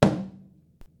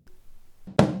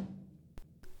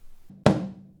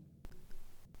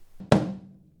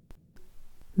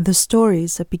The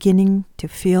stories are beginning to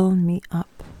fill me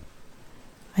up.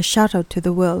 I shout out to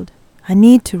the world, I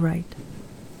need to write.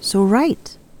 So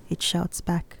write, it shouts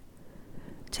back.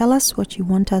 Tell us what you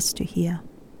want us to hear,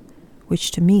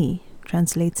 which to me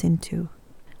translates into,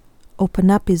 open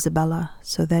up, Isabella,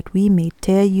 so that we may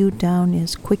tear you down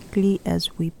as quickly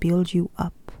as we build you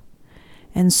up.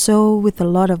 And so, with a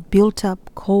lot of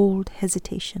built-up, cold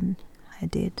hesitation, I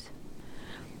did.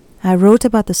 I wrote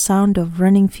about the sound of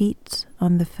running feet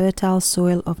on the fertile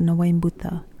soil of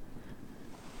Nawaimbuta,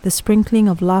 the sprinkling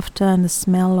of laughter and the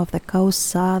smell of the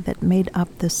kausa that made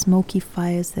up the smoky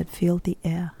fires that filled the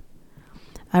air.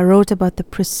 I wrote about the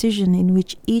precision in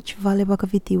which each Vale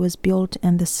Bakaviti was built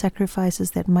and the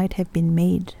sacrifices that might have been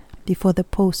made before the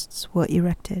posts were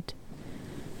erected.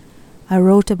 I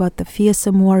wrote about the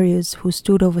fearsome warriors who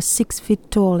stood over 6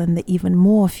 feet tall and the even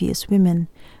more fierce women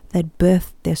that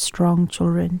birthed their strong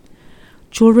children.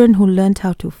 Children who learned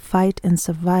how to fight and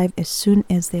survive as soon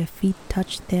as their feet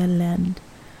touched their land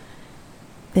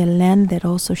that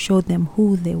also showed them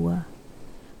who they were.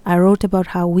 I wrote about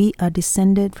how we are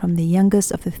descended from the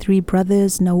youngest of the 3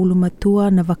 brothers,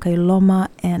 Naulumatua, Navakailoma,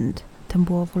 and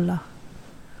Tambuavula.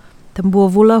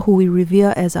 Tambuavula, who we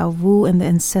revere as our vu and the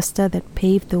ancestor that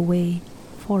paved the way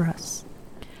for us.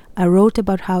 I wrote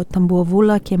about how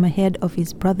Tambuavula came ahead of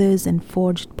his brothers and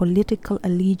forged political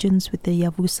allegiance with the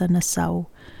Yavusa Nassau,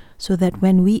 so that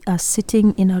when we are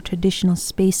sitting in our traditional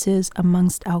spaces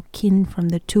amongst our kin from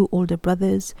the 2 older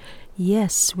brothers,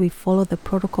 yes, we follow the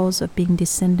protocols of being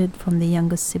descended from the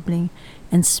youngest sibling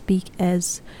and speak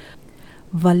as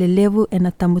Valelevu e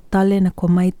na tamutale na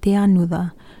komai te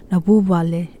anuda, na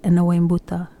vuvale e na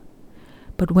waimbuta.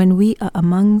 But when we are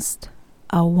amongst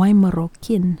our Waimaro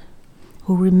kin,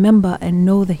 who remember and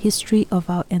know the history of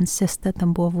our ancestor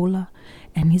Tambuavula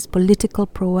and his political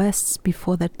prowess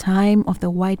before the time of the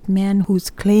white man whose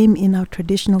claim in our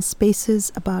traditional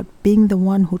spaces about being the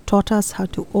one who taught us how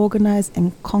to organize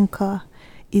and conquer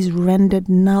is rendered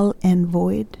null and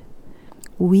void,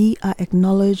 we are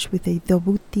acknowledged with a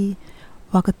davuti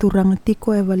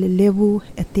wakaturangantiko e valelevu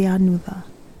e te anuda,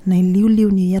 na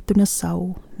iliuliu ni yetu na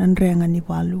sau, nanrenga ni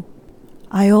walu.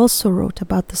 I also wrote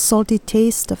about the salty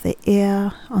taste of the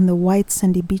air on the white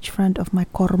sandy beachfront of my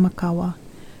Koromakawa,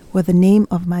 where the name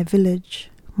of my village,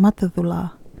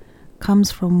 Matadula,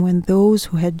 comes from when those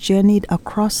who had journeyed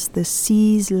across the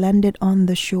seas landed on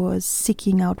the shores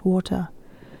seeking out water,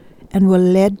 and were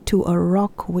led to a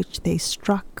rock which they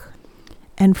struck,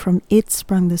 and from it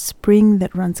sprung the spring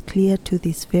that runs clear to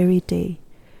this very day.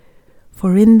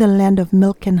 For in the land of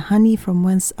milk and honey from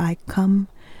whence I come,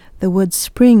 the word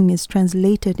spring is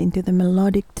translated into the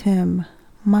melodic term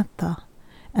mata,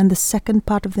 and the second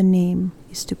part of the name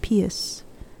is to pierce.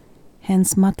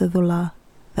 Hence Matadula,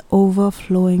 the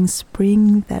overflowing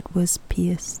spring that was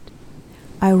pierced.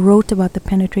 I wrote about the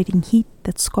penetrating heat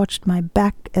that scorched my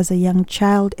back as a young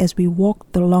child as we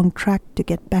walked the long track to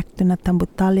get back to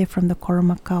Natambutale from the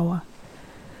Koromakawa,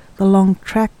 the long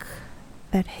track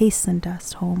that hastened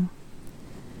us home.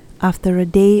 After a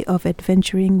day of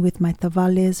adventuring with my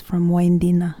tavales from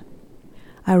Waindina,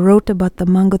 I wrote about the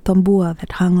mango tambua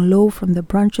that hung low from the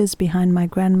branches behind my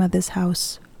grandmother's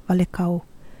house, Valekau,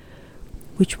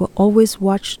 which were always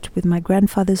watched with my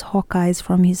grandfather's hawk eyes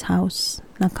from his house,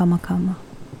 Nakamakama.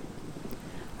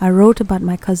 I wrote about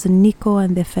my cousin Nico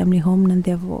and their family home,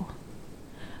 Nandevo.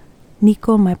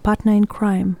 Nico, my partner in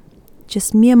crime,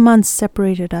 just mere months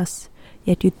separated us,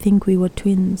 yet you'd think we were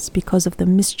twins because of the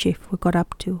mischief we got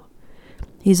up to.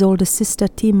 His older sister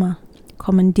Tima,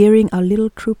 commandeering our little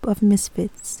troop of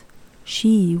misfits.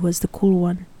 She was the cool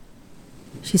one.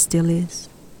 She still is.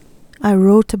 I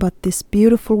wrote about this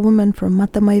beautiful woman from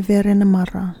Matamaivere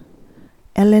Namara,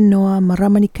 Eleanor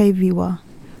Maramanikaiviwa,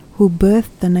 who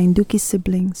birthed the Nainduki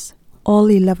siblings, all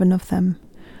 11 of them,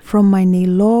 from my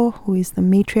Neilo, who is the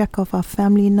matriarch of our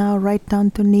family now, right down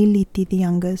to Neiliti, the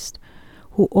youngest,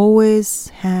 who always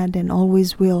had and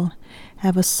always will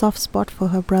have a soft spot for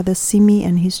her brother Simi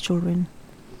and his children.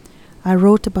 I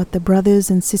wrote about the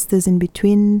brothers and sisters in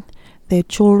between, their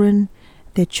children,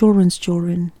 their children's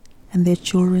children, and their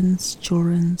children's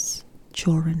children's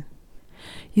children.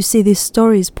 You see, these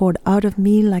stories poured out of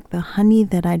me like the honey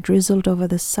that I drizzled over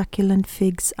the succulent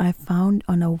figs I found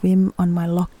on a whim on my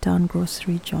lockdown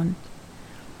grocery jaunt.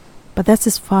 But that's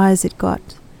as far as it got,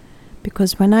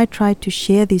 because when I tried to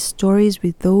share these stories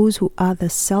with those who are the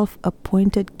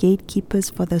self-appointed gatekeepers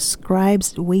for the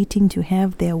scribes waiting to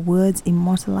have their words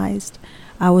immortalized,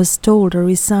 I was told a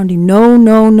resounding,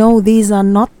 no, these are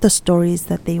not the stories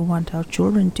that they want our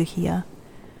children to hear.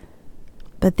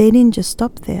 But they didn't just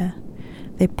stop there.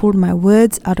 They pulled my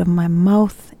words out of my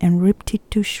mouth and ripped it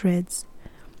to shreds.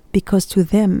 because to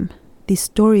them, these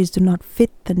stories do not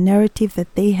fit the narrative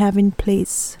that they have in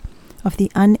place of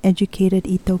the uneducated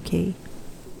Itauke.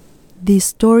 These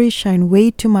stories shine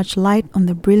way too much light on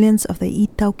the brilliance of the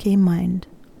Itauke mind.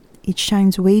 It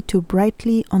shines way too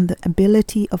brightly on the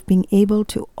ability of being able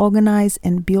to organize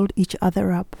and build each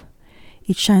other up.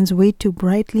 It shines way too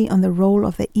brightly on the role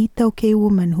of the Itauke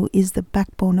woman who is the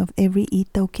backbone of every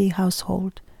Itauke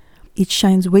household. It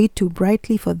shines way too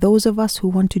brightly for those of us who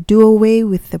want to do away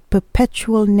with the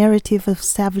perpetual narrative of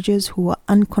savages who are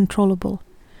uncontrollable.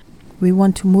 We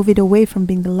want to move it away from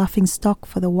being the laughingstock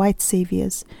for the white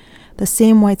saviors, the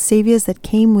same white saviors that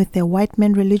came with their white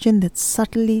man religion that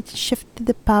subtly shifted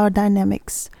the power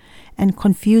dynamics and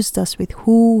confused us with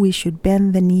who we should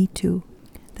bend the knee to.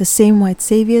 The same white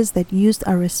saviors that used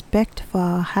our respect for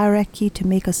our hierarchy to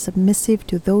make us submissive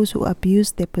to those who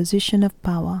abused their position of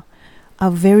power. Our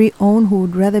very own who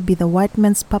would rather be the white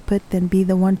man's puppet than be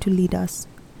the one to lead us.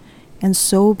 And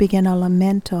so began our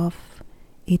lament of,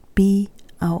 it be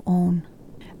our own.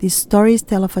 These stories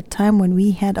tell of a time when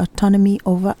we had autonomy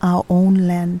over our own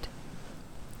land,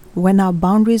 when our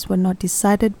boundaries were not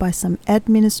decided by some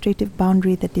administrative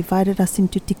boundary that divided us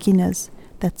into tikinas,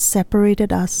 that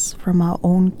separated us from our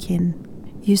own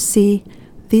kin. You see,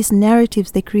 these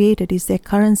narratives they created is their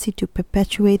currency to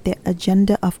perpetuate their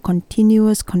agenda of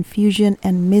continuous confusion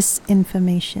and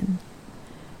misinformation.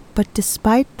 But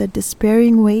despite the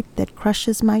despairing weight that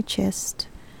crushes my chest,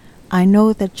 I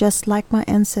know that just like my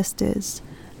ancestors,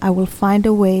 I will find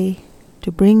a way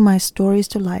to bring my stories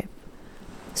to life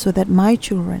so that my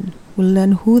children will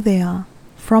learn who they are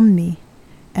from me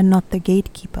and not the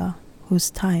gatekeeper whose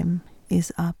time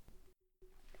is up.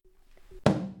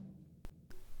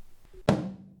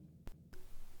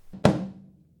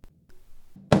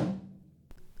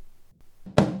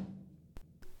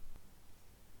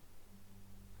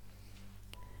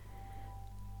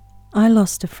 I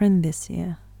lost a friend this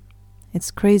year.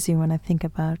 It's crazy when I think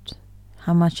about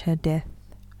how much her death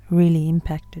really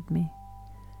impacted me.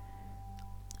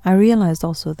 I realized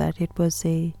also that it was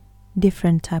a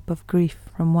different type of grief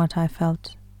from what I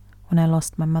felt when I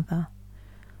lost my mother.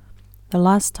 The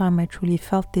last time I truly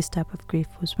felt this type of grief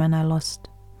was when I lost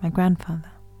my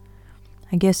grandfather.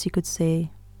 I guess you could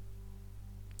say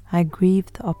I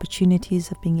grieved the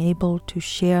opportunities of being able to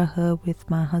share her with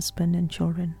my husband and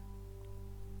children.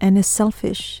 And as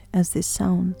selfish as this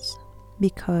sounds,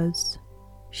 because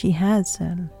she has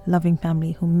a loving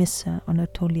family who miss her on a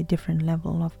totally different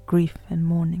level of grief and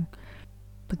mourning.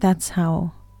 But that's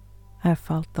how I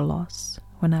felt the loss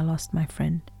when I lost my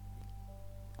friend.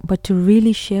 But to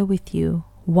really share with you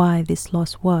why this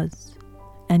loss was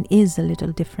and is a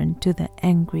little different to the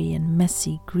angry and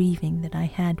messy grieving that I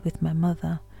had with my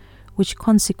mother, which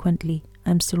consequently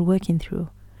I'm still working through,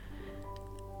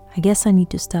 I guess I need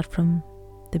to start from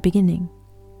the beginning.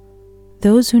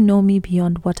 Those who know me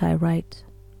beyond what I write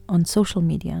on social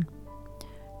media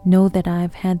know that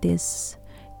I've had this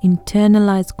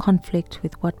internalized conflict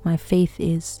with what my faith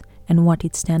is and what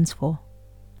it stands for.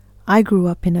 I grew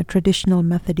up in a traditional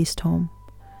Methodist home.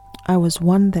 I was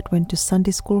one that went to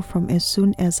Sunday school from as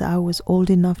soon as I was old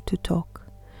enough to talk.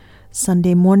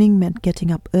 Sunday morning meant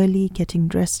getting up early, getting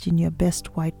dressed in your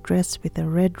best white dress with a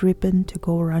red ribbon to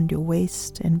go around your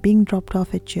waist, and being dropped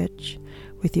off at church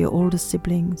with your older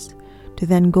siblings to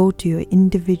then go to your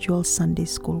individual Sunday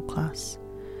school class.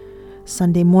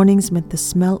 Sunday mornings meant the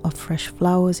smell of fresh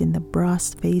flowers in the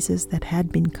brass vases that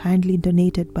had been kindly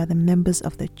donated by the members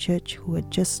of the church who had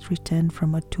just returned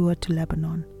from a tour to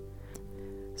Lebanon.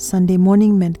 Sunday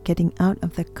morning meant getting out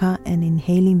of the car and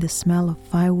inhaling the smell of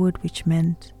firewood, which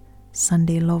meant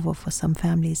Sunday lovo for some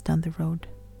families down the road.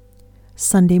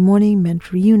 Sunday morning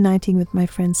meant reuniting with my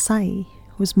friend Sai,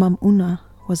 whose mom Una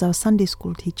was our Sunday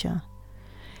school teacher,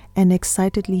 and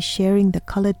excitedly sharing the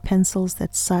colored pencils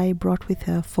that Sai brought with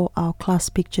her for our class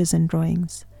pictures and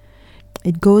drawings.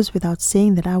 It goes without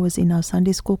saying that I was in our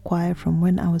Sunday school choir from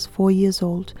when I was 4 years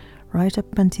old right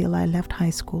up until I left high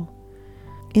school.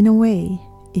 In a way,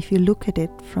 if you look at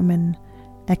it from an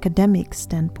academic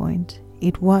standpoint,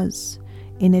 it was,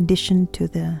 in addition to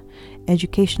the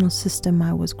educational system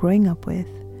I was growing up with,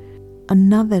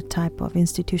 another type of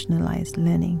institutionalized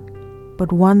learning,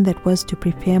 but one that was to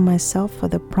prepare myself for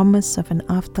the promise of an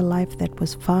afterlife that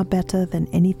was far better than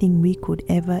anything we could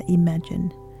ever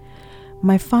imagine.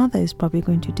 My father is probably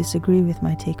going to disagree with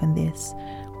my take on this.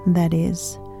 That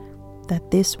is,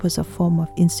 that this was a form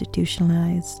of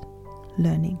institutionalized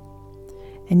learning.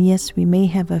 And yes, we may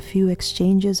have a few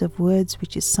exchanges of words,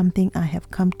 which is something I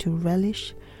have come to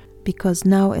relish, because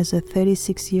now as a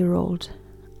 36-year-old,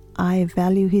 I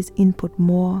value his input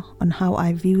more on how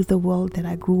I view the world that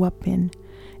I grew up in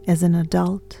as an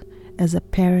adult, as a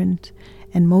parent,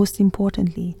 and most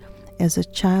importantly, as a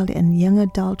child and young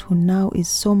adult who now is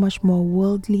so much more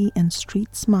worldly and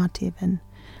street smart even,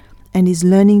 and is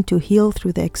learning to heal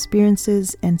through the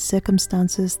experiences and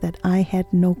circumstances that I had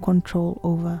no control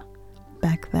over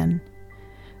back then.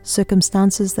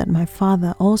 Circumstances that my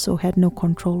father also had no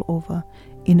control over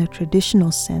in a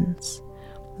traditional sense,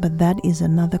 but that is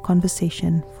another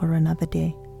conversation for another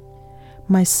day.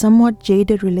 My somewhat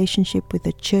jaded relationship with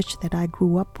the church that I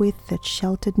grew up with that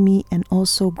sheltered me and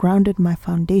also grounded my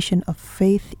foundation of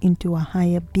faith into a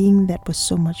higher being that was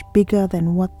so much bigger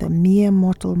than what the mere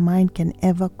mortal mind can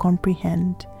ever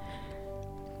comprehend,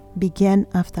 began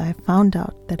after I found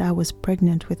out that I was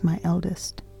pregnant with my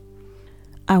eldest.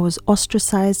 I was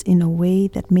ostracized in a way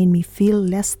that made me feel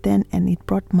less than, and it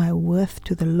brought my worth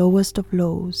to the lowest of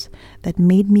lows, that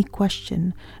made me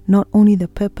question not only the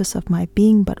purpose of my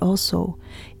being, but also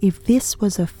if this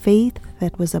was a faith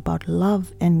that was about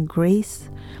love and grace,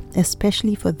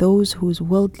 especially for those whose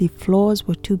worldly flaws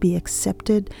were to be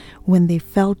accepted when they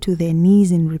fell to their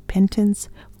knees in repentance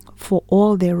for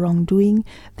all their wrongdoing,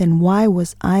 then why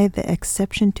was I the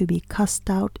exception to be cast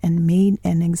out and made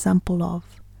an example of?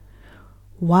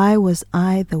 Why was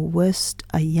I the worst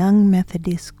a young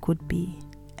Methodist could be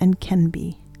and can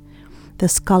be? The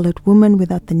scarlet woman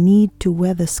without the need to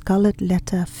wear the scarlet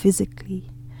letter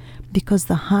physically, because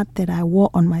the heart that I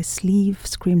wore on my sleeve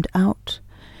screamed out.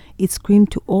 It screamed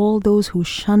to all those who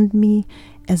shunned me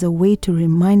as a way to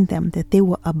remind them that they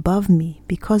were above me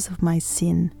because of my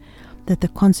sin, that the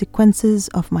consequences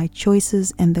of my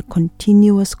choices and the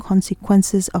continuous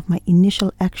consequences of my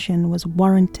initial action was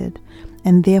warranted,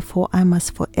 and therefore I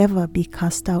must forever be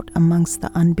cast out amongst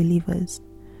the unbelievers.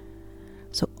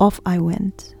 So off I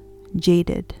went,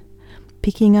 jaded,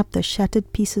 picking up the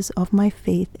shattered pieces of my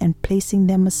faith and placing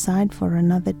them aside for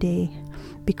another day,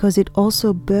 because it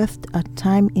also birthed a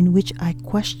time in which I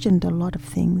questioned a lot of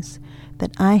things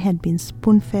that I had been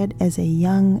spoon-fed as a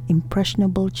young,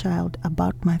 impressionable child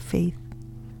about my faith.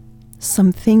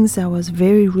 Some things I was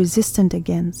very resistant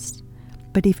against,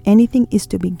 but if anything is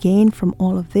to be gained from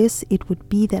all of this, it would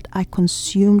be that I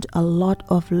consumed a lot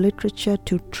of literature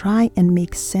to try and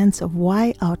make sense of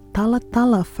why our Tala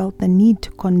Tala felt the need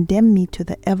to condemn me to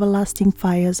the everlasting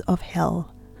fires of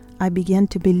hell. I began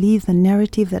to believe the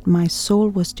narrative that my soul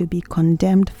was to be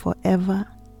condemned forever,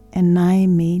 and I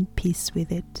made peace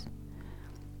with it.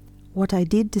 What I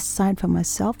did decide for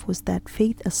myself was that,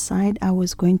 faith aside, I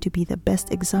was going to be the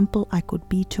best example I could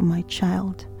be to my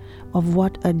child of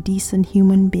what a decent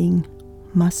human being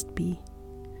must be.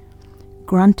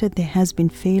 Granted, there has been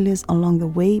failures along the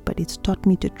way, but it's taught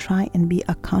me to try and be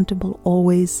accountable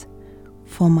always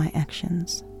for my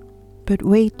actions. But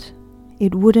wait,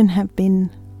 it wouldn't have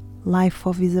been Life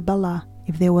of Isabella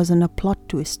if there wasn't a plot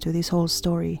twist to this whole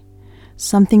story.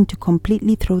 Something to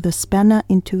completely throw the spanner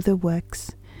into the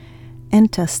works.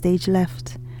 Enter stage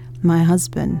left, my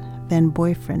husband, then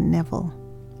boyfriend Neville.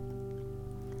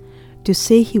 To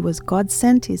say he was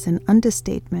God-sent is an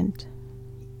understatement.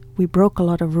 We broke a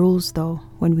lot of rules though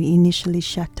when we initially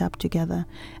shacked up together,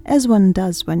 as one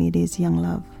does when it is young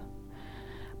love.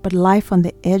 But life on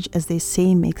the edge, as they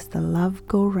say, makes the love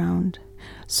go round.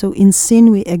 So in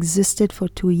sin we existed for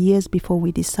 2 years before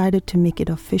we decided to make it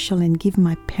official and give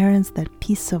my parents that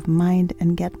peace of mind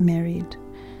and get married.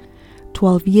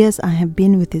 12 years I have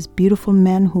been with this beautiful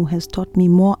man who has taught me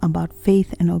more about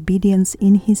faith and obedience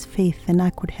in his faith than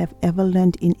I could have ever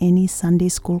learned in any Sunday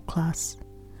school class.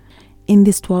 In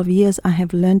these 12 years I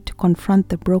have learned to confront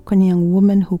the broken young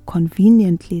woman who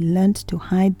conveniently learned to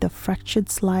hide the fractured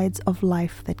slides of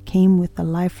life that came with the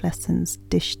life lessons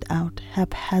dished out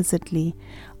haphazardly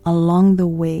along the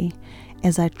way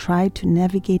as I tried to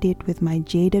navigate it with my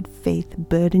jaded faith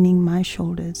burdening my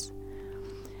shoulders.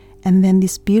 And then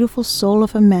this beautiful soul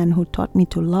of a man who taught me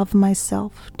to love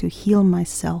myself, to heal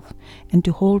myself, and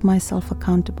to hold myself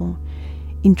accountable,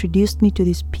 introduced me to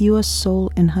this pure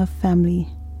soul and her family,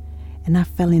 and I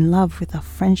fell in love with our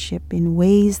friendship in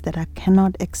ways that I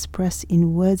cannot express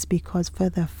in words, because for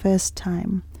the first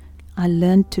time I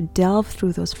learned to delve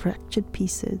through those fractured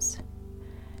pieces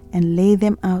and lay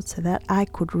them out so that I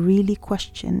could really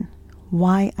question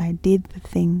why I did the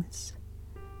things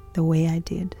the way I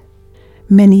did.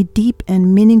 Many deep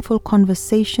and meaningful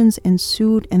conversations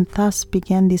ensued, and thus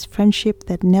began this friendship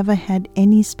that never had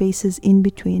any spaces in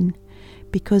between,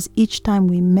 because each time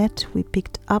we met, we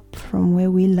picked up from where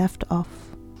we left off.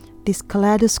 This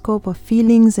kaleidoscope of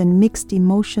feelings and mixed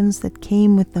emotions that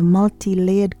came with the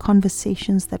multi-layered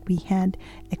conversations that we had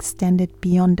extended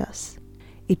beyond us.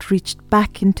 It reached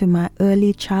back into my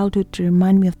early childhood to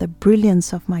remind me of the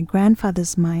brilliance of my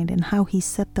grandfather's mind and how he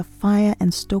set the fire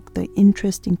and stoked the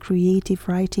interest in creative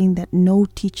writing that no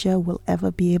teacher will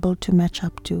ever be able to match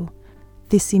up to.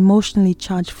 This emotionally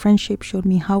charged friendship showed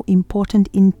me how important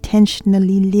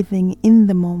intentionally living in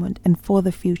the moment and for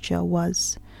the future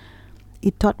was.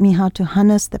 It taught me how to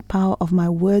harness the power of my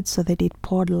words so that it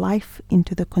poured life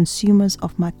into the consumers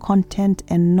of my content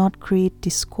and not create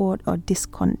discord or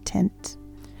discontent.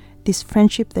 This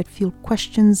friendship that fueled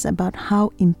questions about how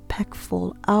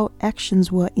impactful our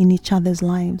actions were in each other's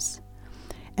lives.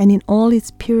 And in all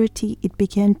its purity, it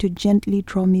began to gently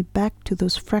draw me back to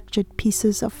those fractured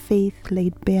pieces of faith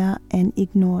laid bare and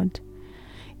ignored.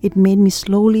 It made me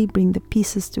slowly bring the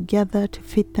pieces together to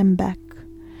fit them back.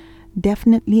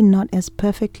 Definitely not as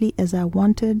perfectly as I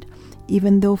wanted,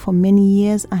 even though for many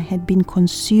years I had been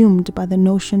consumed by the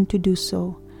notion to do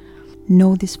so.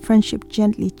 No, this friendship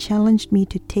gently challenged me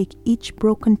to take each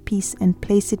broken piece and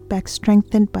place it back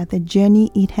strengthened by the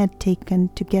journey it had taken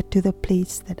to get to the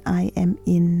place that I am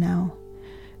in now.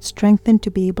 Strengthened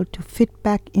to be able to fit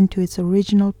back into its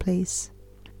original place,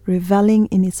 reveling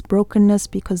in its brokenness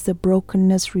because the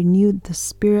brokenness renewed the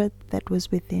spirit that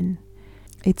was within.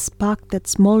 It sparked that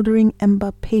smoldering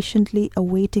ember patiently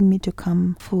awaiting me to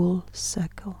come full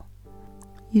circle.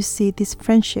 You see, this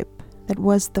friendship that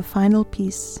was the final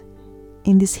piece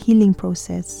in this healing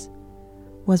process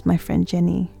was my friend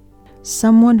Jenny.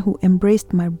 Someone who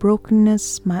embraced my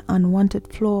brokenness, my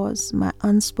unwanted flaws, my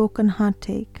unspoken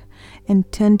heartache,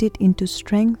 and turned it into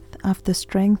strength after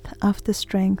strength after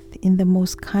strength in the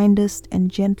most kindest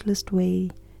and gentlest way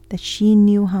that she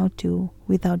knew how to,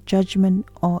 without judgment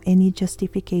or any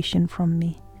justification from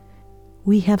me.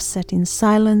 We have sat in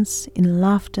silence, in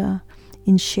laughter,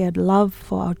 in shared love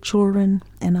for our children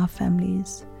and our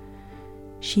families.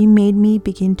 She made me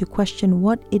begin to question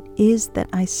what it is that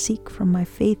I seek from my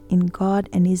faith in God,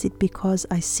 and is it because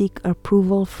I seek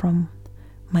approval from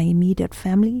my immediate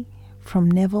family,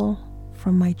 from Neville,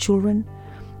 from my children?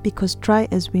 Because try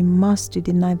as we must to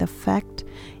deny the fact,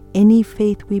 any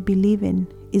faith we believe in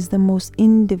is the most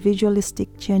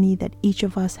individualistic journey that each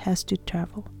of us has to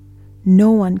travel.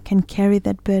 No one can carry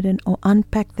that burden or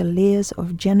unpack the layers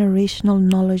of generational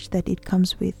knowledge that it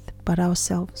comes with but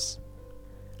ourselves.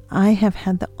 I have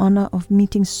had the honor of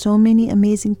meeting so many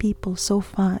amazing people so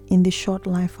far in this short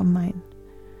life of mine,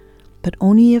 but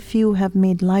only a few have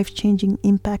made life-changing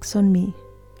impacts on me,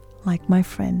 like my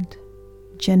friend,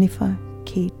 Jennifer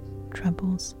Kate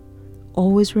Trebles.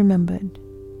 Always remembered,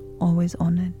 always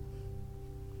honored.